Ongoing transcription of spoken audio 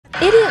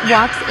idiot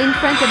walks in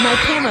front of my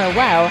camera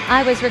while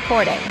I was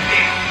recording.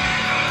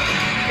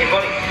 Hey,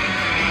 buddy.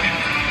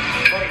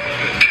 Buddy,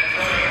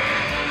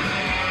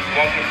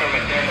 walk in front of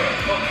my camera.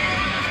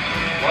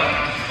 What?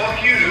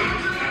 Fuck you, dude.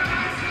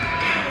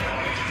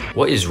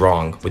 What is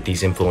wrong with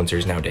these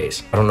influencers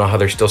nowadays? I don't know how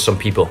there's still some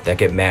people that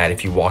get mad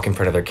if you walk in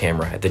front of their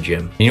camera at the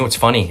gym. You know what's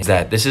funny is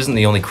that this isn't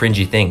the only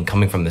cringy thing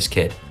coming from this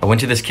kid. I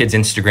went to this kid's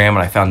Instagram and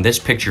I found this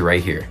picture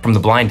right here. From the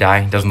blind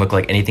eye, it doesn't look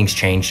like anything's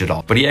changed at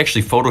all. But he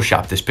actually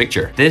photoshopped this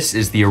picture. This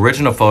is the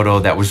original photo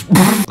that was,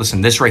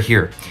 listen, this right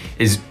here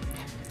is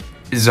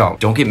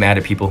don't get mad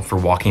at people for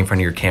walking in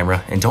front of your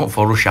camera and don't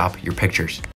Photoshop your pictures.